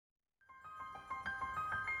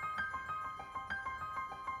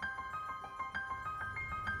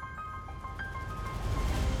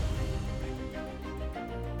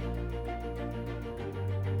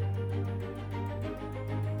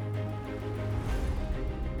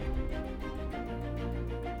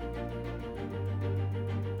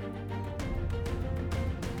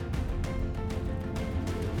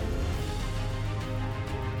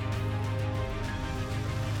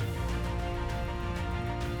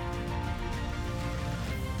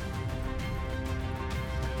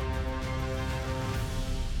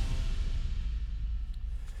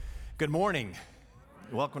Good morning.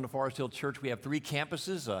 Welcome to Forest Hill Church. We have three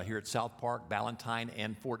campuses here at South Park, Ballantyne,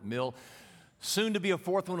 and Fort Mill. Soon to be a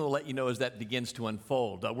fourth one. We'll let you know as that begins to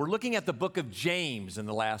unfold. We're looking at the book of James in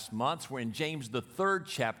the last months. We're in James, the third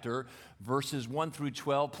chapter, verses 1 through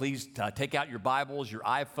 12. Please take out your Bibles, your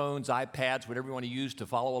iPhones, iPads, whatever you want to use to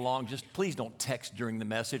follow along. Just please don't text during the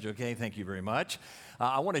message, okay? Thank you very much.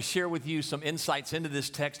 I want to share with you some insights into this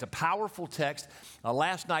text, a powerful text.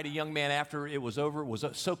 Last night, a young man, after it was over, was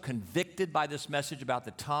so convicted by this message about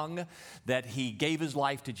the tongue that he gave his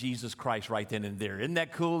life to Jesus Christ right then and there. Isn't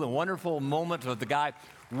that cool? A wonderful moment of the guy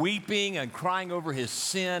weeping and crying over his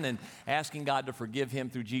sin and asking God to forgive him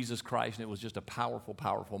through Jesus Christ. And it was just a powerful,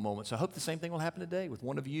 powerful moment. So I hope the same thing will happen today with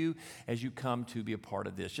one of you as you come to be a part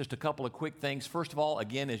of this. Just a couple of quick things. First of all,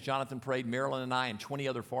 again, as Jonathan prayed, Marilyn and I and 20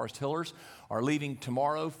 other Forest Hillers are leaving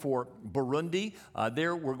tomorrow for Burundi.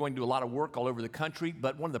 There we're going to do a lot of work all over the country,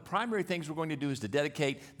 but one of the primary things we're going to do is to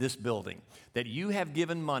dedicate this building that you have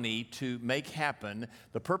given money to make happen.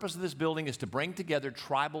 The purpose of this building is to bring together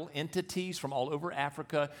tribal entities from all over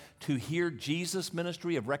Africa to hear Jesus'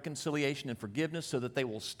 ministry of reconciliation and forgiveness so that they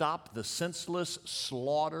will stop the senseless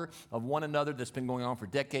slaughter of one another that's been going on for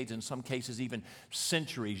decades, in some cases even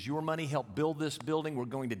centuries. Your money helped build this building. We're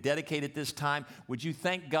going to dedicate it this time. Would you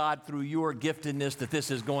thank God through your giftedness that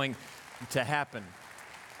this is going to happen?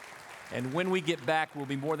 And when we get back, we'll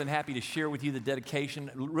be more than happy to share with you the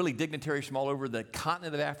dedication. Really, dignitaries from all over the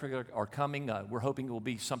continent of Africa are coming. We're hoping it will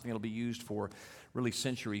be something that will be used for really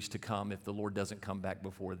centuries to come if the Lord doesn't come back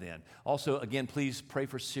before then. Also, again, please pray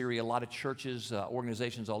for Syria. A lot of churches,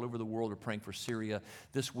 organizations all over the world are praying for Syria.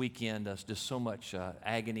 This weekend, just so much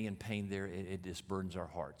agony and pain there, it just burdens our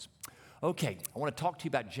hearts. Okay, I want to talk to you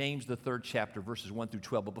about James, the third chapter, verses 1 through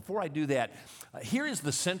 12. But before I do that, here is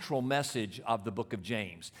the central message of the book of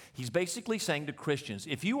James. He's basically saying to Christians,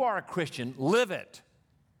 if you are a Christian, live it.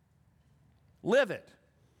 Live it.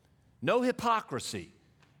 No hypocrisy.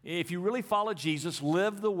 If you really follow Jesus,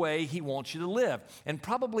 live the way he wants you to live. And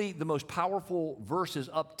probably the most powerful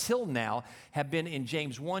verses up till now have been in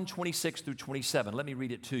James 1, 26 through 27. Let me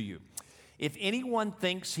read it to you. If anyone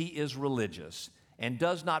thinks he is religious and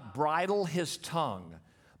does not bridle his tongue,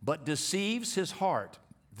 but deceives his heart,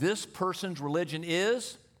 this person's religion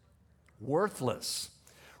is worthless.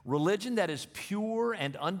 Religion that is pure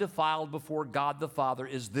and undefiled before God the Father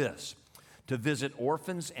is this: to visit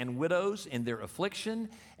orphans and widows in their affliction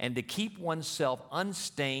and to keep oneself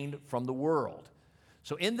unstained from the world.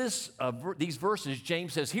 So in these verses,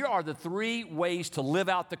 James says, here are the three ways to live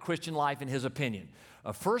out the Christian life in his opinion.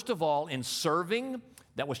 First of all, in serving.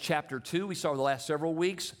 That was chapter 2 we saw the last several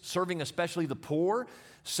weeks, serving especially the poor.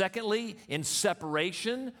 Secondly, in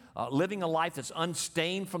separation, living a life that's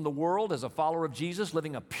unstained from the world as a follower of Jesus,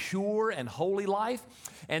 living a pure and holy life.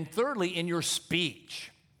 And thirdly, in your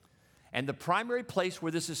speech. And the primary place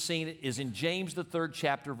where this is seen is in James, the third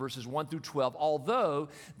chapter, verses 1 through 12, although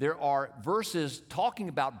there are verses talking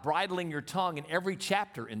about bridling your tongue in every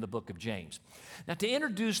chapter in the book of James. Now, to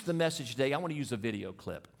introduce the message today, I want to use a video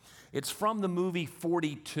clip. It's from the movie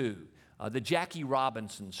 42, the Jackie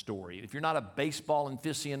Robinson story. If you're not a baseball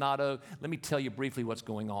aficionado, let me tell you briefly what's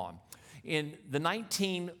going on. In the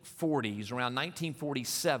 1940s, around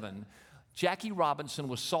 1947, Jackie Robinson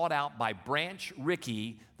was sought out by Branch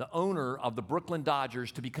Rickey, the owner of the Brooklyn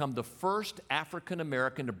Dodgers, to become the first African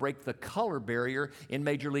American to break the color barrier in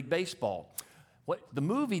Major League Baseball. What the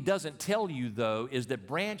movie doesn't tell you, though, is that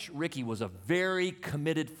Branch Rickey was a very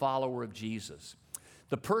committed follower of Jesus.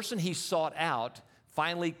 The person he sought out,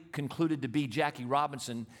 finally concluded to be Jackie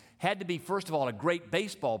Robinson, had to be, first of all, a great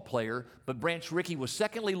baseball player, but Branch Rickey was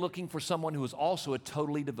secondly looking for someone who was also a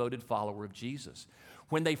totally devoted follower of Jesus.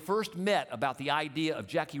 When they first met about the idea of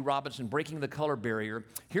Jackie Robinson breaking the color barrier,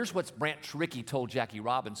 here's what Branch Rickey told Jackie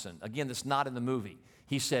Robinson. Again, that's not in the movie.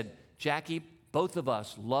 He said, Jackie, both of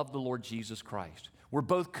us love the Lord Jesus Christ. We're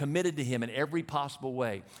both committed to him in every possible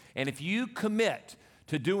way. And if you commit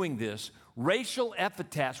to doing this, racial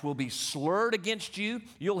epithets will be slurred against you.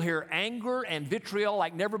 You'll hear anger and vitriol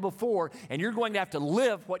like never before, and you're going to have to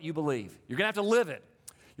live what you believe. You're going to have to live it.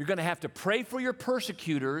 You're going to have to pray for your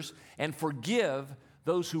persecutors and forgive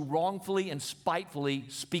those who wrongfully and spitefully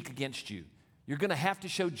speak against you. You're going to have to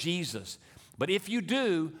show Jesus. But if you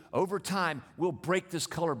do, over time, we'll break this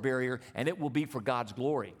color barrier, and it will be for God's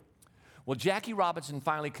glory. Well, Jackie Robinson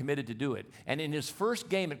finally committed to do it. And in his first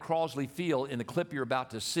game at Crosley Field, in the clip you're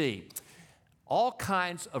about to see, all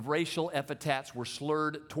kinds of racial epithets were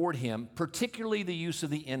slurred toward him, particularly the use of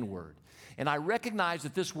the N-word. And I recognize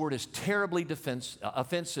that this word is terribly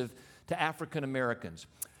offensive to African Americans.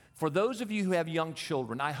 For those of you who have young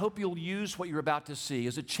children, I hope you'll use what you're about to see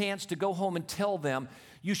as a chance to go home and tell them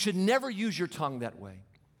you should never use your tongue that way.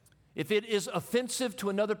 If it is offensive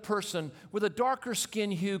to another person with a darker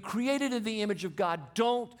skin hue created in the image of God,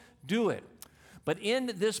 don't do it. But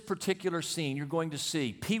in this particular scene, you're going to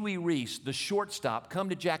see Pee Wee Reese, the shortstop, come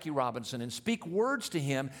to Jackie Robinson and speak words to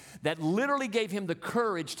him that literally gave him the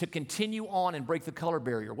courage to continue on and break the color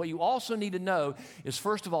barrier. What you also need to know is,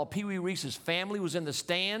 first of all, Pee Wee Reese's family was in the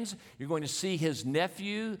stands. You're going to see his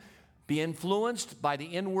nephew be influenced by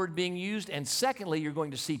the N-word being used. And secondly, you're going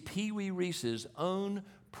to see Pee Wee Reese's own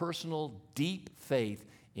personal, deep faith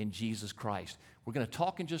in Jesus Christ. We're going to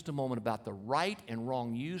talk in just a moment about the right and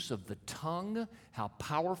wrong use of the tongue, how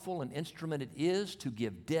powerful an instrument it is to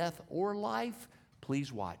give death or life.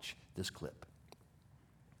 Please watch this clip.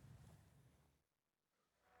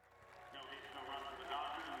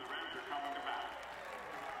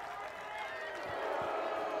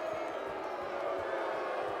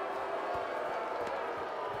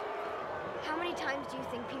 How many times do you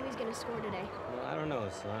think Pee Wee's going to score today? Well, I don't know,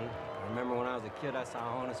 son. I remember when I was a kid, I saw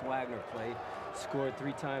Honus Wagner play. Scored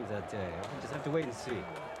 3 times that day. I just have to wait and see.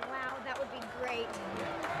 Wow, that would be great. Hey,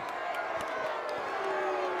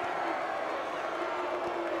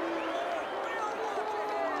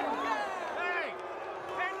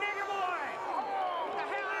 nigger boy! Get the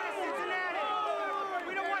hell out of Cincinnati!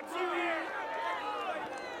 We don't want you here!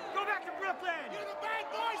 Go back to Brooklyn! You're the bad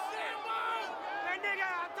boy, Sambo! Hey, nigger,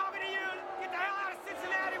 I'm talking to you! Get the hell out of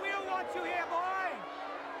Cincinnati! We don't want you here, boy!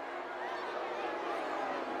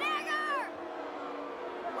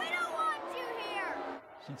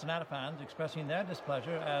 Cincinnati fans expressing their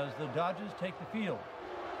displeasure as the Dodgers take the field.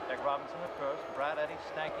 Jack Robinson at first, Brad Eddie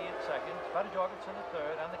Stanky at second, Spuddy Jorgensen at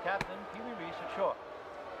third, and the captain, Pee Wee Reese at short.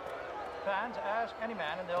 Fans, ask any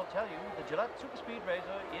man and they'll tell you the Gillette Super Speed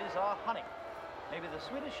Razor is our honey. Maybe the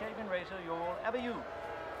sweetest shaving razor you'll ever use.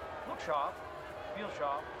 Look sharp, feel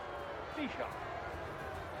sharp, be sharp.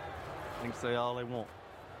 They can say all they want.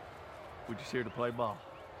 We're just here to play ball.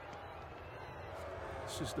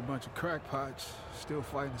 It's just a bunch of crackpots still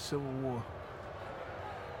fighting the Civil War.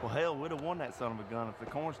 Well, hell, we'd have won that son of a gun if the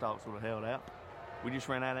cornstalks would have held out. We just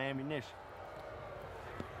ran out of ammunition.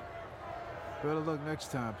 Better luck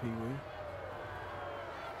next time, Pee Wee.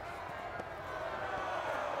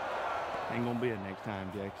 Ain't gonna be it next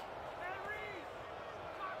time, Jakes.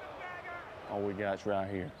 All we got's right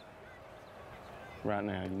here. Right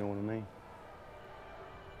now, you know what I mean?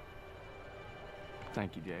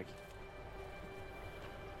 Thank you, Jakes.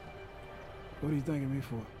 What are you thanking me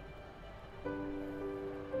for?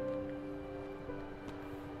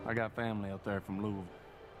 I got family up there from Louisville.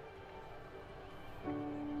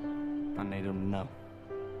 I need them to know.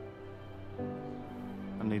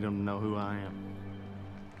 I need them to know who I am.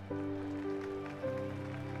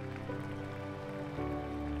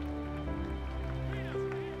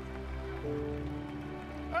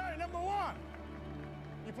 Hey, number one!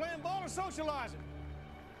 You playing ball or socializing?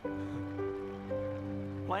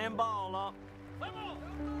 Playing ball, up.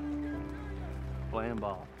 Playing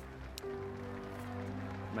ball.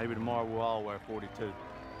 Maybe tomorrow we'll all wear 42.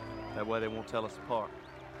 That way they won't tell us apart.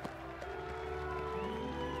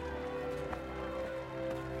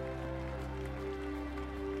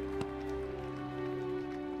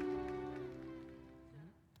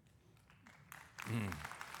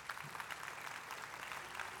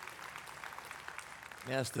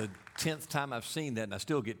 That's the 10th time I've seen that, and I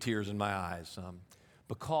still get tears in my eyes.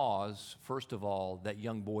 Because, first of all, that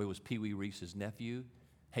young boy was Pee Wee Reese's nephew.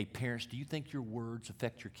 Hey, parents, do you think your words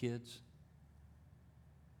affect your kids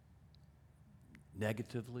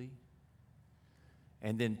negatively?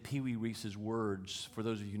 And then Pee Wee Reese's words, for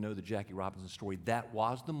those of you who know the Jackie Robinson story, that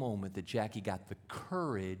was the moment that Jackie got the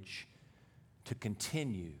courage to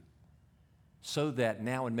continue, so that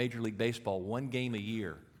now in Major League Baseball, 1 game a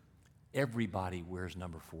year, everybody wears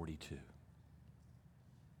number 42.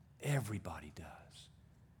 Everybody does.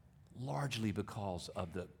 Largely because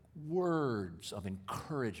of the words of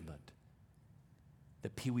encouragement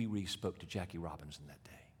that Pee Wee Reese spoke to Jackie Robinson that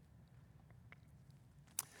day.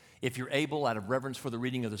 If you're able, out of reverence for the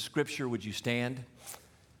reading of the Scripture, would you stand?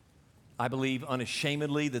 I believe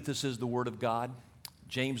unashamedly that this is the Word of God.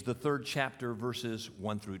 James, the 3rd chapter, verses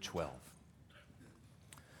 1 through 12.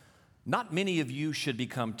 Not many of you should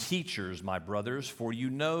become teachers, my brothers, for you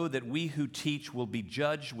know that we who teach will be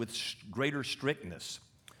judged with greater strictness.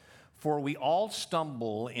 For we all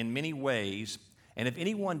stumble in many ways, and if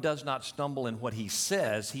anyone does not stumble in what he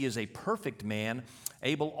says, he is a perfect man,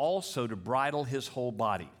 able also to bridle his whole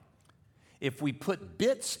body. If we put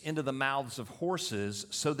bits into the mouths of horses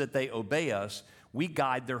so that they obey us, we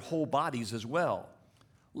guide their whole bodies as well.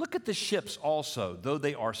 Look at the ships also. Though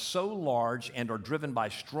they are so large and are driven by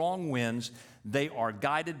strong winds, they are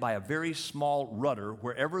guided by a very small rudder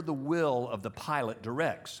wherever the will of the pilot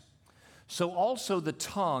directs. So also the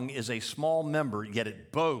tongue is a small member, yet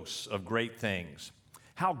it boasts of great things.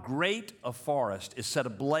 How great a forest is set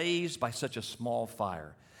ablaze by such a small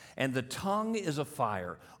fire. And the tongue is a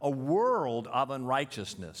fire, a world of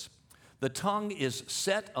unrighteousness. The tongue is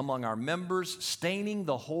set among our members, staining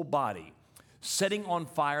the whole body, setting on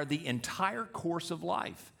fire the entire course of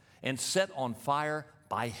life, and set on fire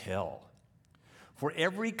by hell. For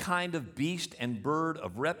every kind of beast and bird,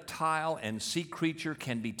 of reptile and sea creature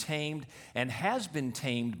can be tamed and has been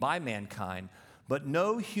tamed by mankind, but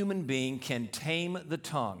no human being can tame the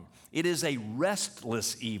tongue. It is a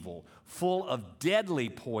restless evil, full of deadly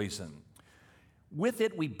poison. With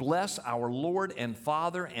it we bless our Lord and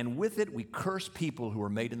Father, and with it we curse people who are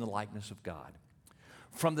made in the likeness of God.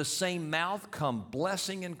 From the same mouth come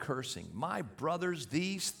blessing and cursing. My brothers,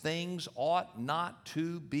 these things ought not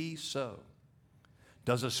to be so.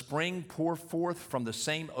 Does a spring pour forth from the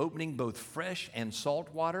same opening both fresh and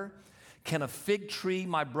salt water? Can a fig tree,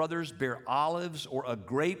 my brothers, bear olives, or a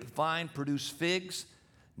grapevine produce figs?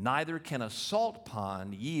 Neither can a salt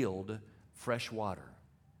pond yield fresh water.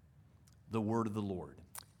 The word of the Lord.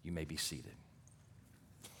 You may be seated.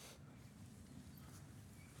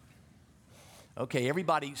 Okay,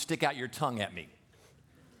 everybody stick out your tongue at me.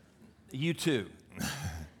 You too.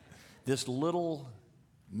 This little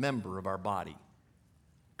member of our body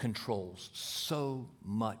controls so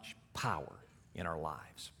much power in our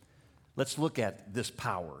lives. Let's look at this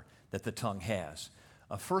power that the tongue has.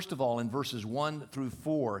 First of all, in verses 1 through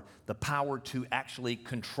 4, the power to actually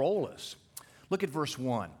control us. Look at verse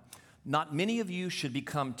 1. Not many of you should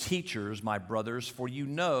become teachers, my brothers, for you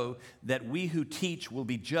know that we who teach will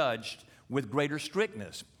be judged with greater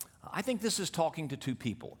strictness. I think this is talking to two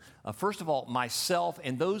people. First of all, myself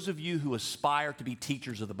and those of you who aspire to be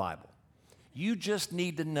teachers of the Bible. You just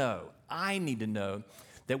need to know, I need to know,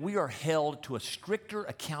 that we are held to a stricter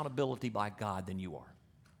accountability by God than you are.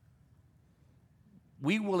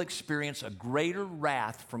 We will experience a greater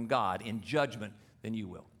wrath from God in judgment than you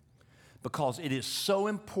will, because it is so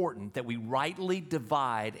important that we rightly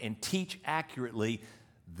divide and teach accurately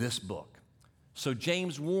this book. So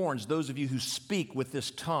James warns those of you who speak with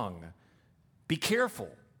this tongue, be careful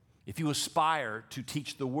if you aspire to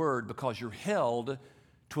teach the word, because you're held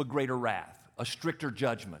to a greater wrath, a stricter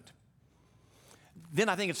judgment. Then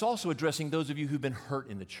I think it's also addressing those of you who've been hurt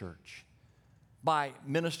in the church by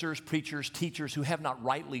ministers, preachers, teachers who have not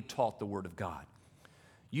rightly taught the word of God.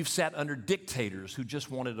 You've sat under dictators who just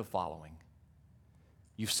wanted a following.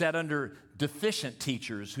 You've sat under deficient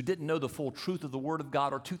teachers who didn't know the full truth of the Word of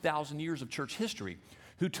God or 2,000 years of church history,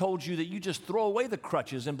 who told you that you just throw away the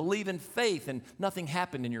crutches and believe in faith and nothing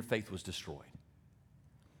happened and your faith was destroyed.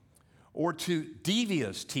 Or to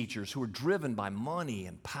devious teachers who are driven by money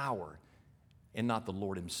and power and not the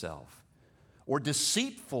Lord Himself. Or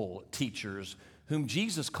deceitful teachers whom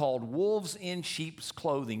Jesus called wolves in sheep's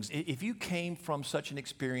clothing. If you came from such an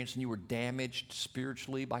experience and you were damaged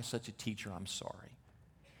spiritually by such a teacher, I'm sorry.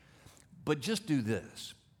 But just do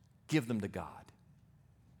this, give them to God,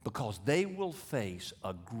 because they will face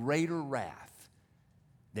a greater wrath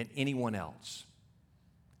than anyone else.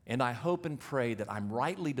 And I hope and pray that I'm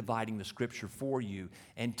rightly dividing the Scripture for you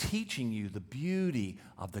and teaching you the beauty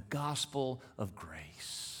of the gospel of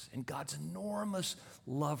grace and God's enormous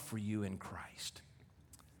love for you in Christ.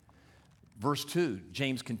 Verse 2,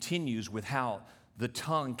 James continues with how the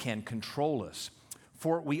tongue can control us.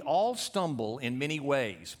 For we all stumble in many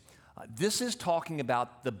ways. This is talking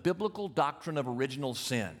about the biblical doctrine of original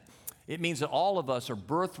sin. It means that all of us are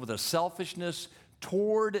birthed with a selfishness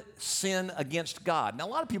toward sin against God. Now, a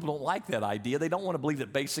lot of people don't like that idea. They don't want to believe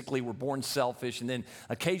that basically we're born selfish and then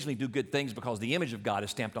occasionally do good things because the image of God is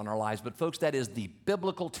stamped on our lives. But folks, that is the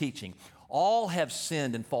biblical teaching. All have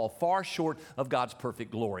sinned and fall far short of God's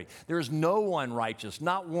perfect glory. There is no one righteous,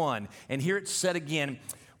 not one. And here it's said again,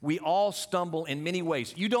 we all stumble in many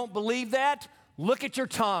ways. You don't believe that? Look at your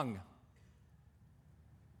tongue.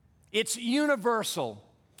 It's universal.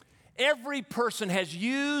 Every person has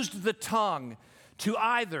used the tongue to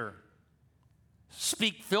either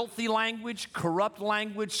speak filthy language, corrupt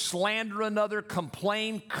language, slander another,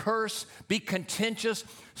 complain, curse, be contentious,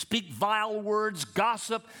 speak vile words,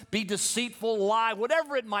 gossip, be deceitful, lie,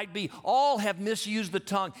 whatever it might be. All have misused the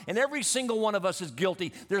tongue, and every single one of us is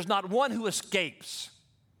guilty. There's not one who escapes,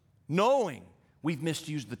 knowing we've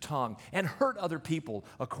misused the tongue and hurt other people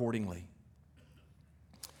accordingly.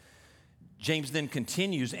 James then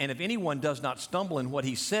continues, and if anyone does not stumble in what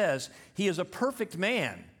he says, he is a perfect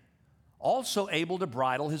man, also able to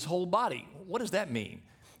bridle his whole body. What does that mean?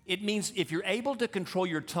 It means if you're able to control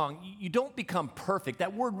your tongue, you don't become perfect.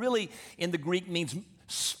 That word really in the Greek means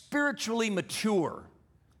spiritually mature.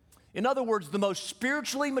 In other words, the most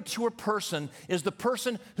spiritually mature person is the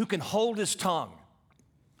person who can hold his tongue,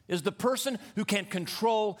 is the person who can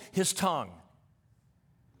control his tongue.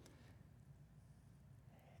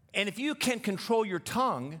 And if you can control your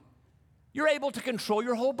tongue, you're able to control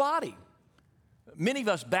your whole body. Many of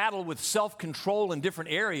us battle with self-control in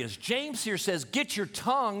different areas. James here says, get your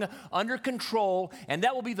tongue under control, and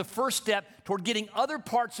that will be the first step toward getting other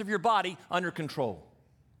parts of your body under control.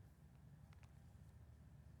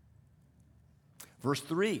 Verse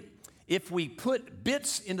 3, if we put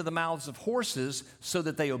bits into the mouths of horses so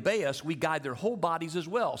that they obey us, we guide their whole bodies as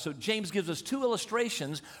well. So James gives us two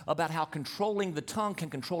illustrations about how controlling the tongue can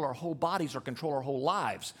control our whole bodies or control our whole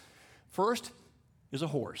lives. First is a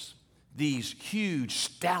horse. These huge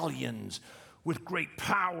stallions with great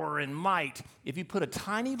power and might. If you put a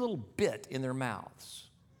tiny little bit in their mouths,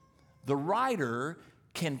 the rider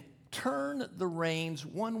can turn the reins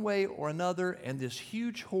one way or another, and this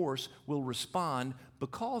huge horse will respond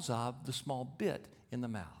because of the small bit in the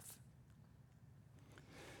mouth.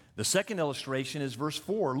 The second illustration is verse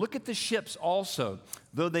 4. Look at the ships also.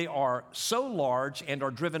 Though they are so large and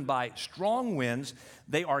are driven by strong winds,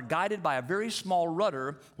 they are guided by a very small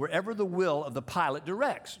rudder wherever the will of the pilot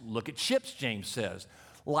directs. Look at ships, James says.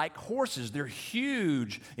 Like horses, they're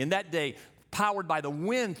huge in that day, powered by the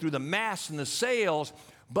wind through the masts and the sails.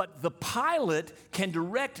 But the pilot can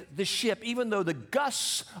direct the ship, even though the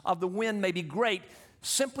gusts of the wind may be great,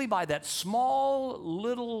 simply by that small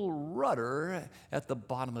little rudder at the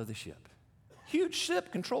bottom of the ship. Huge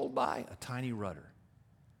ship controlled by a tiny rudder.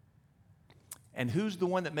 And who's the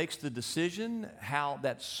one that makes the decision how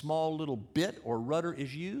that small little bit or rudder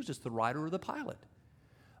is used? It's the rider or the pilot.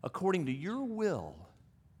 According to your will,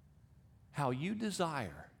 how you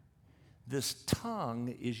desire, this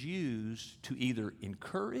tongue is used to either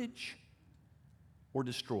encourage or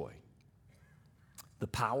destroy. The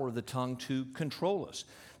power of the tongue to control us.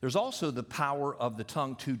 There's also the power of the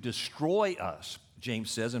tongue to destroy us, James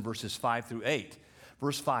says in verses 5 through 8.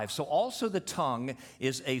 Verse 5, so also the tongue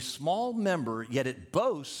is a small member, yet it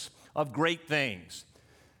boasts of great things.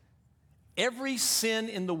 Every sin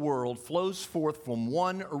in the world flows forth from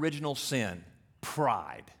one original sin,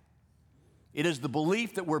 pride. It is the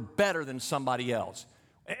belief that we're better than somebody else.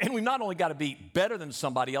 And we've not only got to be better than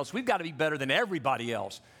somebody else, we've got to be better than everybody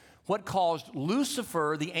else. What caused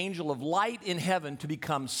Lucifer, the angel of light in heaven, to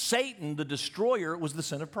become Satan, the destroyer, was the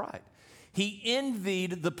sin of pride. He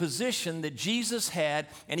envied the position that Jesus had,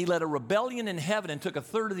 and he led a rebellion in heaven and took a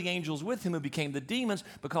third of the angels with him who became the demons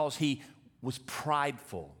because he was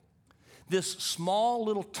prideful. This small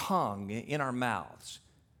little tongue in our mouths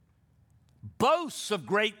boasts of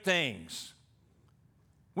great things.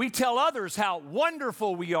 We tell others how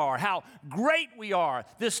wonderful we are, how great we are.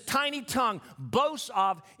 This tiny tongue boasts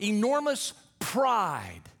of enormous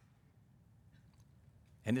pride.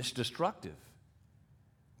 And it's destructive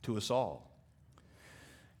to us all.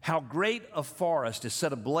 How great a forest is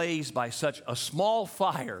set ablaze by such a small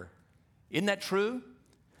fire. Isn't that true?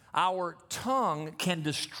 Our tongue can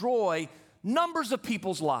destroy numbers of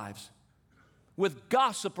people's lives. With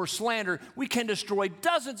gossip or slander, we can destroy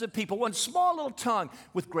dozens of people. One small little tongue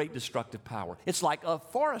with great destructive power. It's like a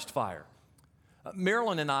forest fire.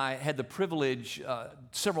 Marilyn and I had the privilege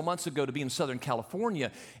several months ago to be in Southern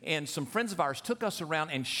California, and some friends of ours took us around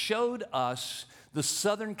and showed us the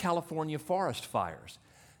Southern California forest fires.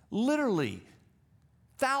 Literally,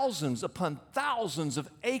 thousands upon thousands of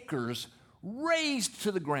acres razed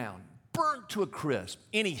to the ground, burnt to a crisp.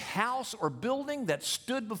 Any house or building that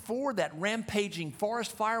stood before that rampaging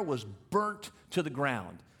forest fire was burnt to the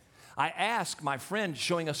ground. I asked my friend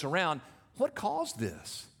showing us around, what caused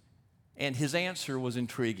this? And his answer was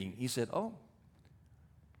intriguing. He said,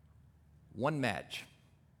 one match.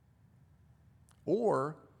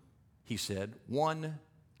 Or, he said, one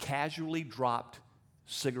casually dropped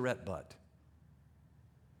cigarette butt.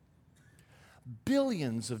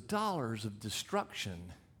 Billions of dollars of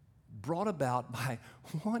destruction brought about by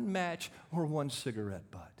one match or one cigarette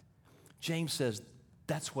butt. James says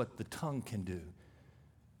that's what the tongue can do.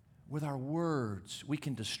 With our words, we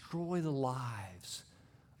can destroy the lives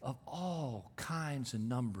of all kinds and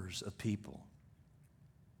numbers of people.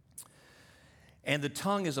 And the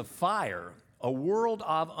tongue is a fire, a world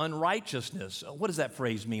of unrighteousness. What does that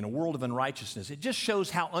phrase mean, a world of unrighteousness? It just shows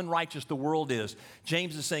how unrighteous the world is.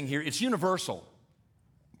 James is saying here, it's universal.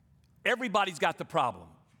 Everybody's got the problem.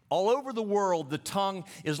 All over the world, the tongue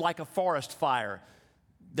is like a forest fire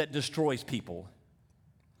that destroys people.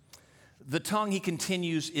 The tongue, he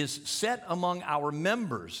continues, is set among our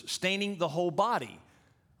members, staining the whole body.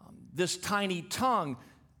 This tiny tongue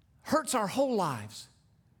hurts our whole lives.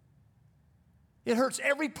 It hurts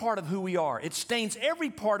every part of who we are. It stains every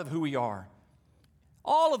part of who we are.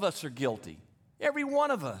 All of us are guilty, every one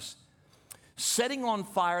of us. Setting on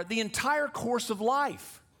fire the entire course of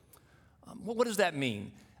life. What does that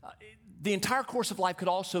mean? The entire course of life could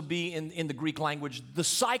also be, in the Greek language, the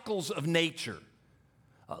cycles of nature.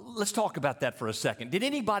 Let's talk about that for a second. Did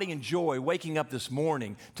anybody enjoy waking up this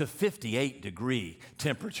morning to 58-degree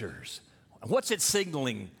temperatures? What's it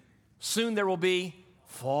signaling? Soon there will be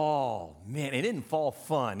fall. Man, it isn't fall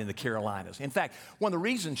fun in the Carolinas. In fact, one of the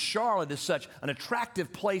reasons Charlotte is such an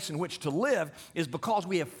attractive place in which to live is because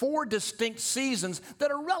we have 4 distinct seasons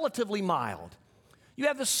that are relatively mild. You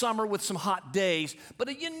have the summer with some hot days, but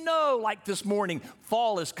like this morning,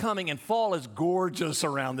 fall is coming and fall is gorgeous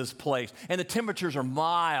around this place, and the temperatures are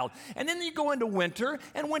mild. And then you go into winter,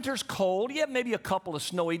 and winter's cold. You have maybe a couple of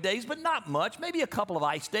snowy days, but not much. Maybe a couple of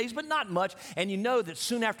ice days, but not much. And you know that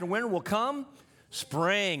soon after winter will come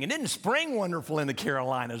spring. And isn't spring wonderful in the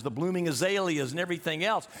Carolinas, the blooming azaleas and everything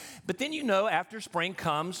else? But then after spring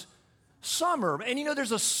comes summer. And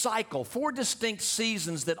there's a cycle, 4 distinct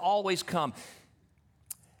seasons that always come.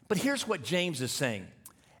 But here's what James is saying.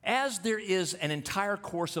 As there is an entire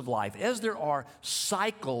course of life, as there are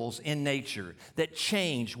cycles in nature that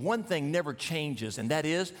change, one thing never changes, and that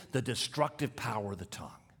is the destructive power of the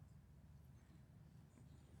tongue.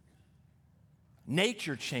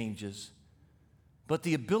 Nature changes, but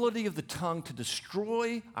the ability of the tongue to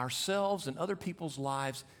destroy ourselves and other people's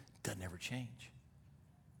lives doesn't ever change.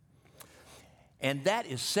 And that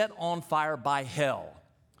is set on fire by hell.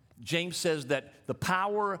 James says that the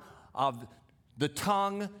power of the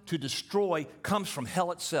tongue to destroy comes from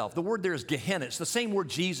hell itself. The word there is Gehenna. It's the same word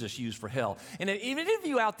Jesus used for hell. And if any of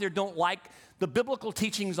you out there don't like the biblical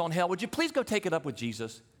teachings on hell, would you please go take it up with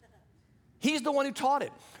Jesus? He's the one who taught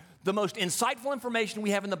it. The most insightful information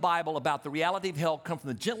we have in the Bible about the reality of hell come from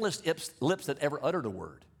the gentlest lips that ever uttered a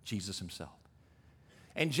word, Jesus himself.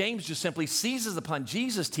 And James just simply seizes upon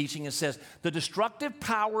Jesus' teaching and says, the destructive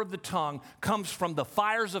power of the tongue comes from the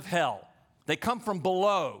fires of hell. They come from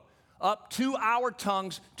below, up to our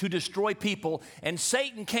tongues to destroy people. And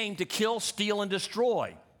Satan came to kill, steal, and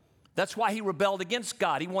destroy. That's why he rebelled against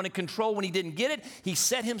God. He wanted control. When he didn't get it, he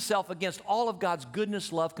set himself against all of God's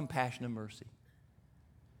goodness, love, compassion, and mercy.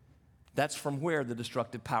 That's from where the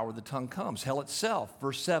destructive power of the tongue comes. Hell itself,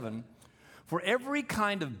 verse 7. For every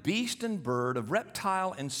kind of beast and bird, of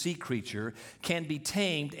reptile and sea creature can be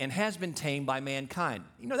tamed and has been tamed by mankind.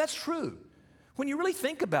 That's true. When you really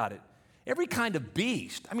think about it, every kind of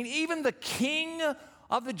beast, even the king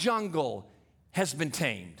of the jungle has been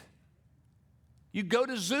tamed. You go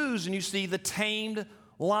to zoos and you see the tamed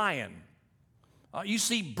lion. You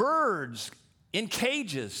see birds in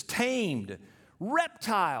cages, tamed.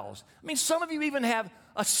 Reptiles. Some of you even have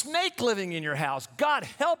a snake living in your house. God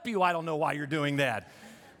help you, I don't know why you're doing that.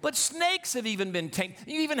 But snakes have even been tamed.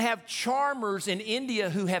 You even have charmers in India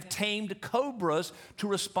who have tamed cobras to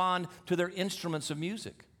respond to their instruments of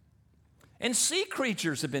music. And sea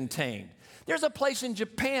creatures have been tamed. There's a place in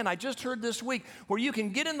Japan, I just heard this week, where you can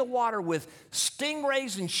get in the water with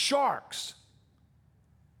stingrays and sharks.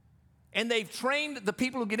 And they've trained the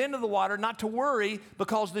people who get into the water not to worry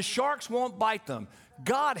because the sharks won't bite them.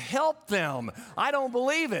 God help them. I don't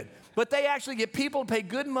believe it. But they actually get people to pay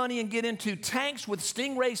good money and get into tanks with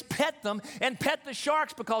stingrays, pet them, and pet the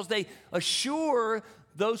sharks because they assure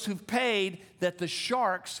those who've paid that the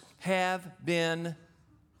sharks have been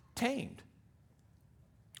tamed.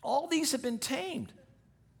 All these have been tamed.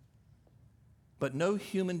 But no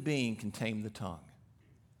human being can tame the tongue.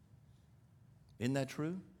 Isn't that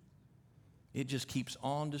true? It just keeps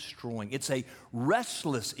on destroying. It's a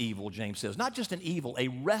restless evil, James says. Not just an evil, a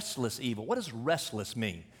restless evil. What does restless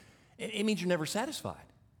mean? It means you're never satisfied.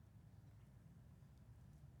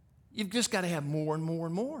 You've just got to have more and more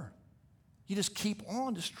and more. You just keep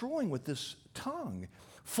on destroying with this tongue,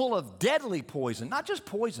 full of deadly poison. Not just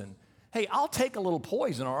poison. Hey, I'll take a little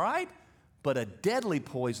poison, all right? But a deadly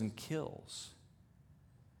poison kills.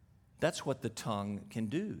 That's what the tongue can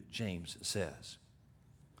do, James says.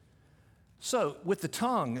 So, with the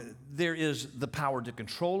tongue, there is the power to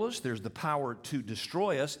control us, there's the power to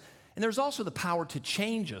destroy us, and there's also the power to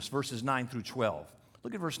change us, verses 9 through 12.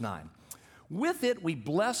 Look at verse 9. With it we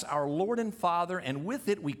bless our Lord and Father, and with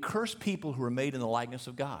it we curse people who are made in the likeness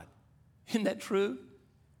of God. Isn't that true?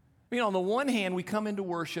 On the one hand, we come into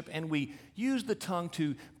worship and we use the tongue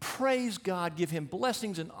to praise God, give him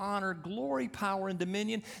blessings and honor, glory, power, and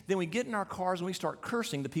dominion. Then we get in our cars and we start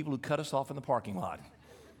cursing the people who cut us off in the parking lot.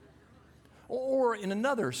 Or in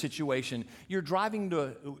another situation, you're driving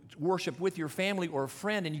to worship with your family or a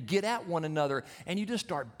friend, and you get at one another, and you just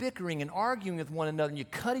start bickering and arguing with one another, and you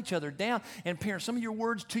cut each other down. And parents, some of your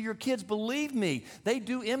words to your kids, believe me, they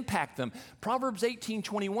do impact them. Proverbs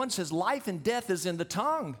 18:21 says, life and death is in the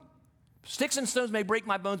tongue. Sticks and stones may break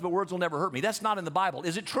my bones, but words will never hurt me. That's not in the Bible.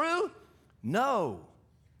 Is it true? No.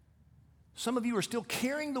 Some of you are still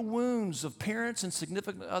carrying the wounds of parents and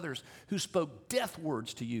significant others who spoke death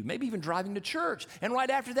words to you, maybe even driving to church. And right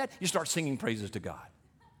after that, you start singing praises to God.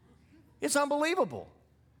 It's unbelievable.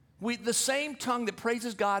 The same tongue that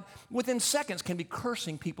praises God within seconds can be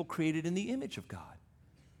cursing people created in the image of God.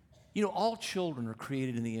 You know, all children are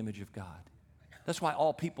created in the image of God. That's why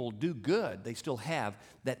all people do good. They still have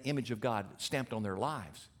that image of God stamped on their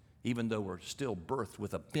lives, even though we're still birthed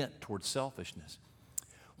with a bent towards selfishness.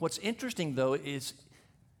 What's interesting, though, is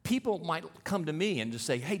people might come to me and just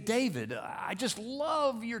say, hey, David, I just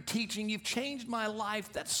love your teaching. You've changed my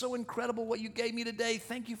life. That's so incredible what you gave me today.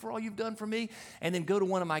 Thank you for all you've done for me. And then go to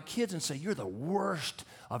one of my kids and say, you're the worst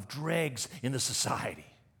of dregs in the society.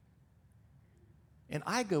 And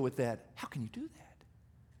I go with that, how can you do that?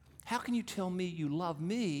 How can you tell me you love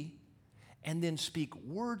me and then speak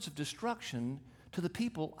words of destruction to the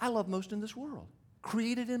people I love most in this world,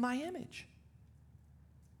 created in my image?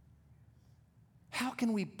 How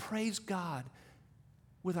can we praise God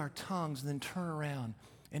with our tongues and then turn around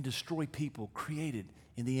and destroy people created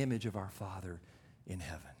in the image of our Father in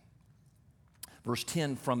heaven? Verse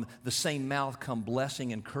 10, from the same mouth come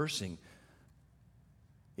blessing and cursing.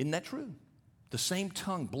 Isn't that true? The same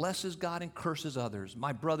tongue blesses God and curses others.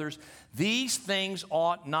 My brothers, these things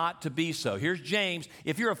ought not to be so. Here's James.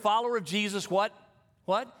 If you're a follower of Jesus, what?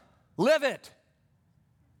 Live it.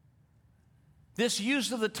 This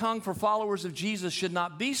use of the tongue for followers of Jesus should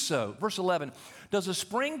not be so. Verse 11, does a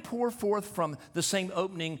spring pour forth from the same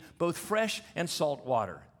opening both fresh and salt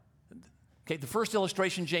water? Okay, the first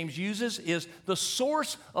illustration James uses is the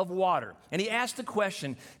source of water. And he asks the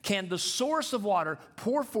question, can the source of water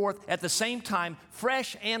pour forth at the same time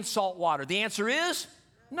fresh and salt water? The answer is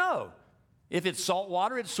no. If it's salt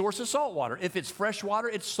water, it sources salt water. If it's fresh water,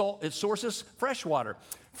 it sources fresh water.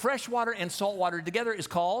 Fresh water and salt water together is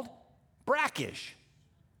called brackish.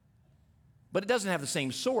 But it doesn't have the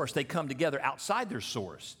same source. They come together outside their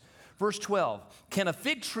source. Verse 12, can a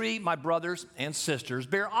fig tree, my brothers and sisters,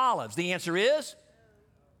 bear olives? The answer is,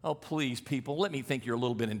 oh, please, people, let me think you're a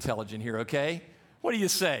little bit intelligent here, okay? What do you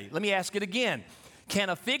say? Let me ask it again. Can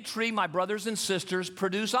a fig tree, my brothers and sisters,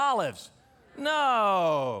 produce olives?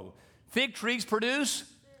 No. Fig trees produce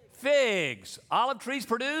figs. Olive trees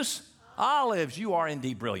produce olives. You are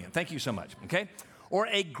indeed brilliant. Thank you so much, okay? Or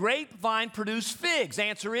a grapevine produce figs?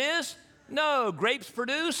 Answer is no. Grapes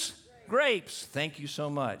produce grapes. Thank you so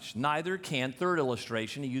much. Neither can, third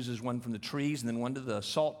illustration, he uses one from the trees and then one to the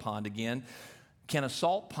salt pond again. Can a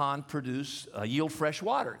salt pond yield fresh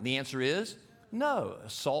water? The answer is no. A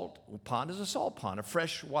salt pond is a salt pond. A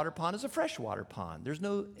freshwater pond is a freshwater pond. There's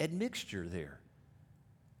no admixture there.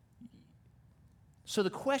 So the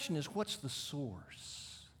question is, what's the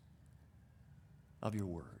source of your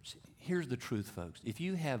words? Here's the truth, folks. If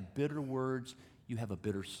you have bitter words, you have a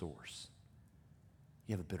bitter source.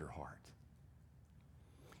 You have a bitter heart.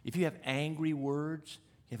 If you have angry words,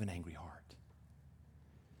 you have an angry heart.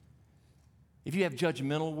 If you have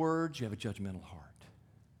judgmental words, you have a judgmental heart.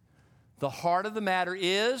 The heart of the matter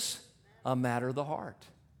is a matter of the heart.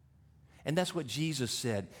 And that's what Jesus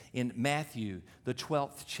said in Matthew, the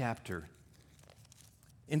 12th chapter.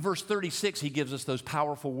 In verse 36, he gives us those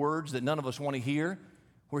powerful words that none of us want to hear,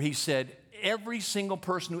 where he said, every single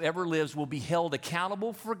person who ever lives will be held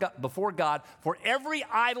accountable before God for every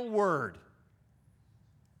idle word.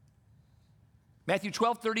 Matthew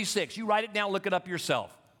 12:36, you write it down, look it up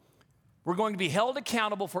yourself. We're going to be held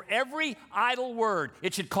accountable for every idle word.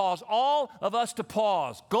 It should cause all of us to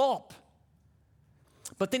pause, gulp.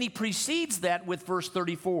 But then he precedes that with verse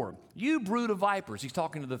 34. You brood of vipers. He's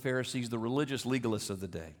talking to the Pharisees, the religious legalists of the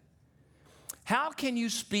day. How can you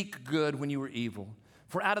speak good when you are evil?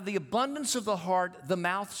 For out of the abundance of the heart, the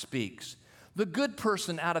mouth speaks. The good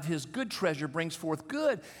person out of his good treasure brings forth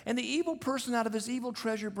good, and the evil person out of his evil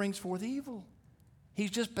treasure brings forth evil.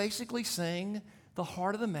 He's just basically saying the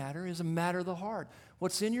heart of the matter is a matter of the heart.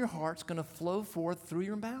 What's in your heart's going to flow forth through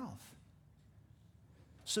your mouth.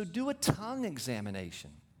 So do a tongue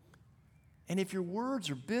examination. And if your words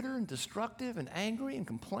are bitter and destructive and angry and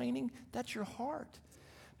complaining, that's your heart.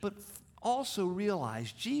 But also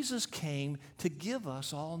realize Jesus came to give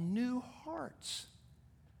us all new hearts.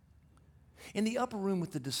 In the upper room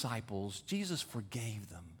with the disciples, Jesus forgave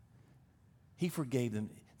them. He forgave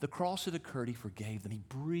them. The cross had occurred. He forgave them. He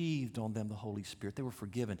breathed on them the Holy Spirit. They were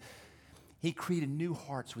forgiven. He created new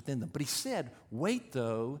hearts within them. But he said, wait,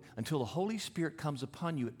 though, until the Holy Spirit comes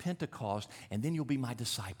upon you at Pentecost, and then you'll be my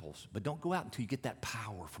disciples. But don't go out until you get that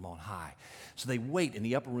power from on high. So they wait in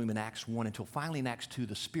the upper room in Acts 1 until finally in Acts 2,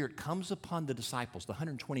 the Spirit comes upon the disciples, the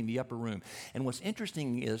 120 in the upper room. And what's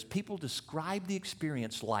interesting is people describe the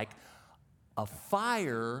experience like a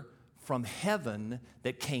fire from heaven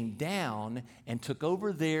that came down and took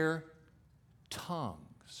over their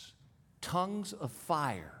tongues of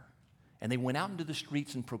fire. And they went out into the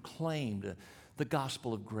streets and proclaimed the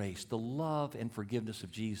gospel of grace, the love and forgiveness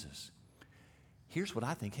of Jesus. Here's what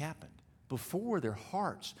I think happened. Before, their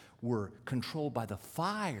hearts were controlled by the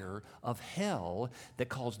fire of hell that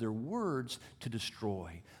caused their words to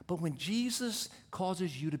destroy. But when Jesus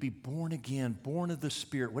causes you to be born again, born of the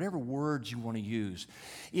Spirit, whatever words you want to use,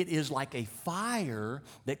 it is like a fire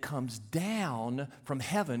that comes down from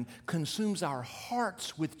heaven, consumes our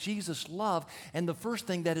hearts with Jesus' love, and the first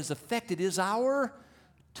thing that is affected is our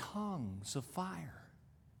tongues of fire.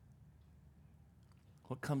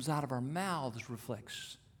 What comes out of our mouths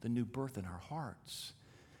reflects the new birth in our hearts.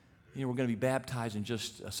 You know, we're going to be baptized in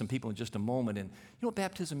just some people in just a moment. And you know what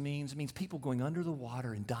baptism means? It means people going under the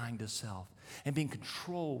water and dying to self and being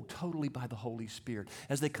controlled totally by the Holy Spirit.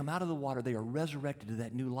 As they come out of the water, they are resurrected to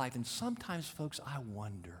that new life. And sometimes, folks, I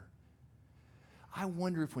wonder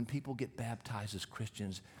if when people get baptized as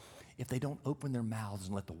Christians, if they don't open their mouths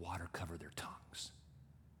and let the water cover their tongues.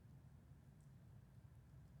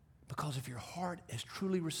 Because if your heart has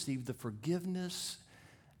truly received the forgiveness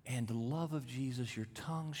and the love of Jesus, your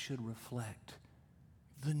tongue should reflect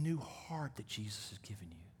the new heart that Jesus has given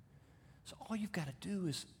you. So all you've got to do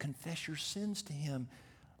is confess your sins to him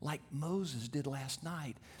like Moses did last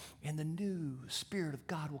night, and the new Spirit of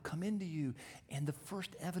God will come into you, and the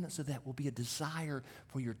first evidence of that will be a desire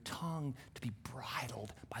for your tongue to be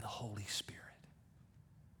bridled by the Holy Spirit.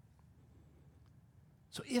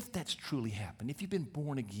 So if that's truly happened, if you've been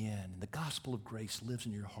born again and the gospel of grace lives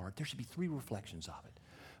in your heart, there should be three reflections of it.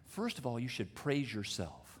 First of all, you should praise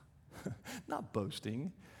yourself. Not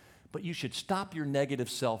boasting, but you should stop your negative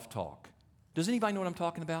self-talk. Does anybody know what I'm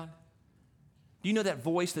talking about? Do you know that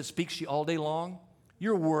voice that speaks to you all day long?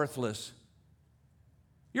 You're worthless.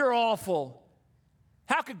 You're awful.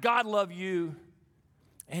 How could God love you?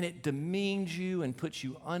 And it demeans you and puts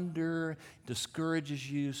you under,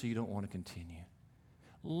 discourages you so you don't want to continue.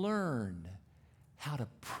 Learn how to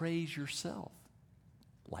praise yourself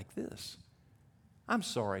like this. I'm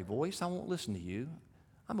sorry, voice, I won't listen to you.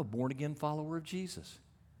 I'm a born-again follower of Jesus.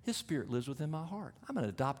 His Spirit lives within my heart. I'm an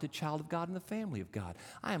adopted child of God in the family of God.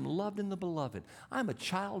 I am loved in the beloved. I'm a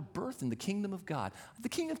child birthed in the kingdom of God. The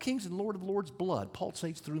King of Kings and Lord of Lords' blood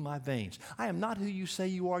pulsates through my veins. I am not who you say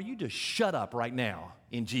you are. You just shut up right now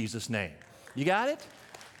in Jesus' name. You got it?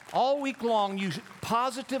 All week long, you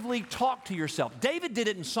positively talk to yourself. David did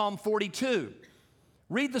it in Psalm 42.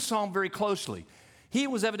 Read the psalm very closely. He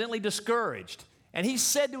was evidently discouraged, and he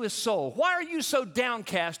said to his soul, "Why are you so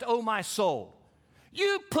downcast, O my soul?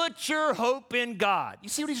 You put your hope in God." You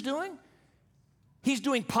see what he's doing? He's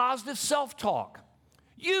doing positive self-talk.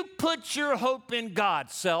 You put your hope in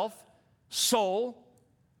God, soul.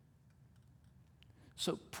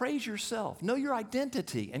 So praise yourself. Know your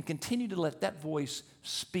identity and continue to let that voice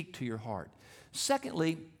speak to your heart.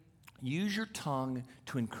 Secondly, use your tongue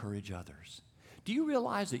to encourage others. Do you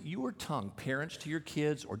realize that your tongue, parents to your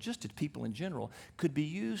kids or just to people in general, could be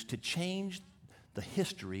used to change the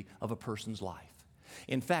history of a person's life?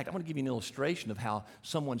 In fact, I'm going to give you an illustration of how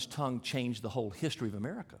someone's tongue changed the whole history of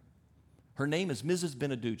America. Her name is Mrs.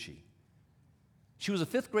 Beneducci. She was a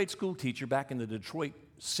fifth grade school teacher back in the Detroit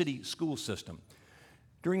city school system.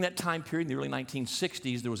 During that time period, in the early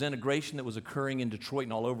 1960s, there was integration that was occurring in Detroit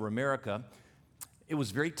and all over America. It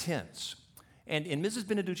was very tense. And in Mrs.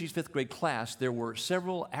 Beneducci's fifth grade class, there were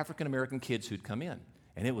several African-American kids who'd come in.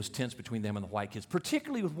 And it was tense between them and the white kids,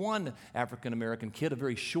 particularly with one African-American kid, a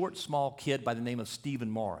very short, small kid by the name of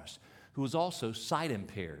Stephen Morris, who was also sight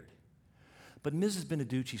impaired. But Mrs.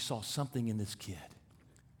 Beneducci saw something in this kid,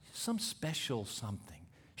 some special something.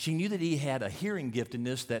 She knew that he had a hearing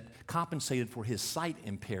giftedness that compensated for his sight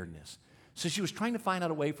impairedness. So she was trying to find out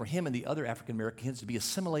a way for him and the other African-American kids to be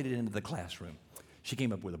assimilated into the classroom. She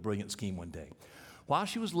came up with a brilliant scheme one day. While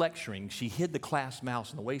she was lecturing, she hid the class mouse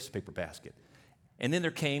in the waste paper basket. And then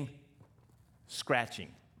there came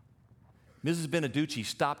scratching. Mrs. Beneducci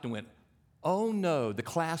stopped and went, "Oh no, the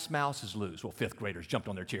class mouse is loose." Well, fifth graders jumped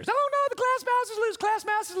on their chairs. "Oh no, the class mouse is loose, class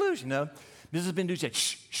mouse is loose." You know, Mrs. Beneducci said,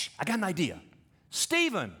 "Shh, I got an idea.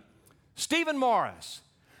 Stephen Morris,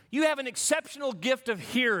 you have an exceptional gift of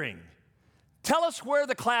hearing. Tell us where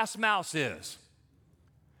the class mouse is.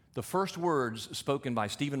 The first words spoken by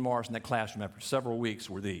Stephen Morris in that classroom after several weeks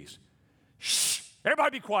were these: "Shh,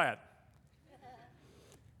 everybody be quiet."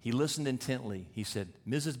 He listened intently. He said,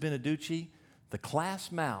 "Mrs. Beneducci, the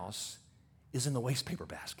class mouse is in the wastepaper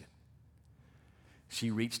basket." She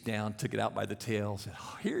reached down, took it out by the tail, said,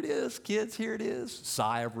 "Oh, here it is, kids, here it is."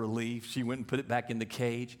 Sigh of relief. She went and put it back in the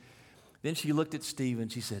cage. Then she looked at Stephen.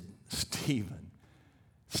 She said,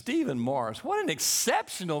 Stephen Morris, what an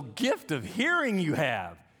exceptional gift of hearing you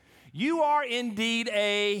have. You are indeed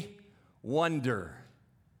a wonder."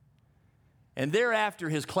 And thereafter,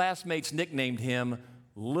 his classmates nicknamed him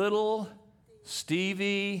Little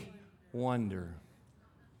Stevie Wonder.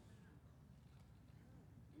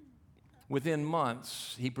 Within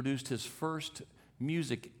months, he produced his first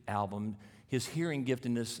music album. His hearing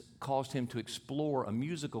giftedness caused him to explore a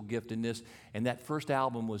musical giftedness, and that first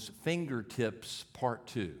album was Fingertips Part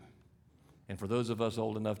 2. And for those of us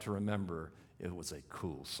old enough to remember, it was a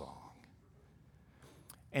cool song.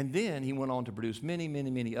 And then he went on to produce many,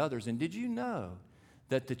 many, many others. And did you know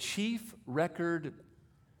that the chief record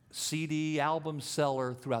CD album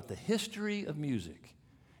seller throughout the history of music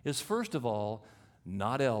is, first of all,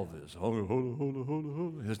 not Elvis. Hold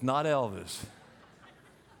on. It's not Elvis.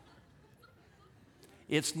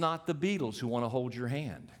 It's not the Beatles who want to hold your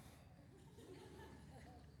hand.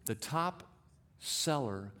 The top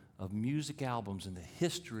seller of music albums in the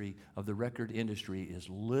history of the record industry is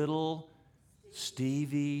Little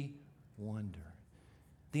Stevie Wonder.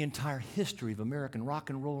 The entire history of American rock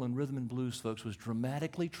and roll and rhythm and blues, folks, was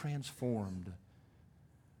dramatically transformed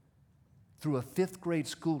through a 5th grade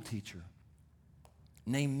school teacher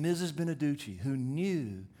named Mrs. Beneducci, who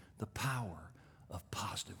knew the power of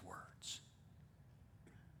positive words.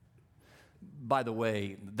 By the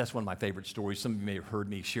way, that's one of my favorite stories. Some of you may have heard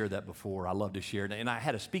me share that before. I love to share it. And I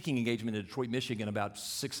had a speaking engagement in Detroit, Michigan about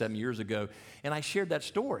 6-7 years ago, and I shared that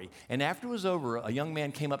story. And after it was over, a young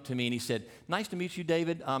man came up to me and he said, "Nice to meet you,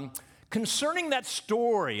 David. Concerning that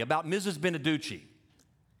story about Mrs. Beneducci."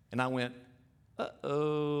 And I went,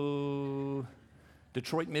 uh-oh.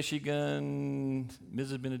 Detroit, Michigan,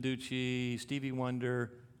 Mrs. Beneducci, Stevie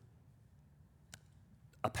Wonder.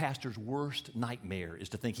 A pastor's worst nightmare is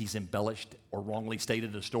to think he's embellished or wrongly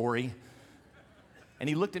stated a story. And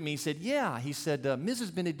he looked at me and said, "Yeah." He said,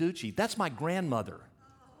 "Mrs. Beneducci, that's my grandmother."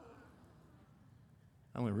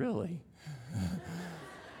 I went, "Really?"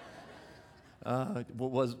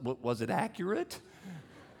 Was it accurate?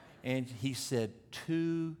 And he said,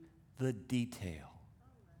 "To the detail."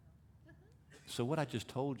 So what I just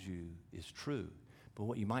told you is true. But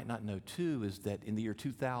what you might not know, too, is that in the year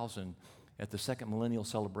 2000, at the second millennial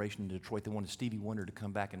celebration in Detroit, they wanted Stevie Wonder to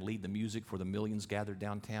come back and lead the music for the millions gathered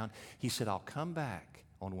downtown. He said, "I'll come back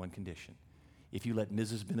on one condition: if you let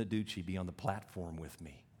Mrs. Beneducci be on the platform with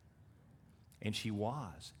me." And she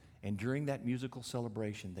was. And during that musical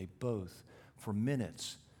celebration, they both, for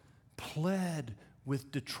minutes, pled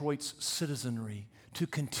with Detroit's citizenry to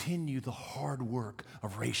continue the hard work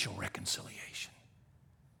of racial reconciliation.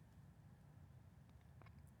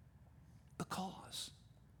 Because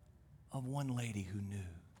of one lady who knew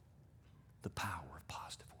the power of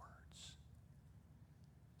positive words.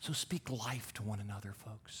 So speak life to one another,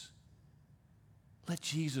 folks. Let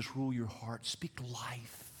Jesus rule your heart. Speak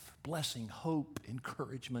life, blessing, hope,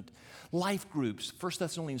 encouragement. Life groups, 1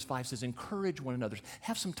 Thessalonians 5 says, encourage one another.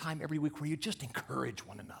 Have some time every week where you just encourage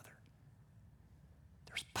one another.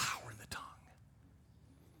 There's power in the tongue.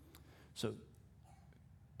 So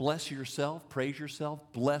bless yourself, praise yourself,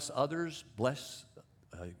 bless others,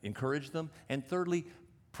 encourage them. And thirdly,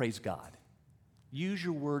 praise God. Use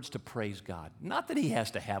your words to praise God. Not that he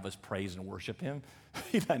has to have us praise and worship him.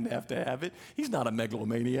 He doesn't have to have it. He's not a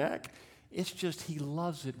megalomaniac. It's just he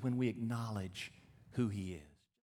loves it when we acknowledge who he is.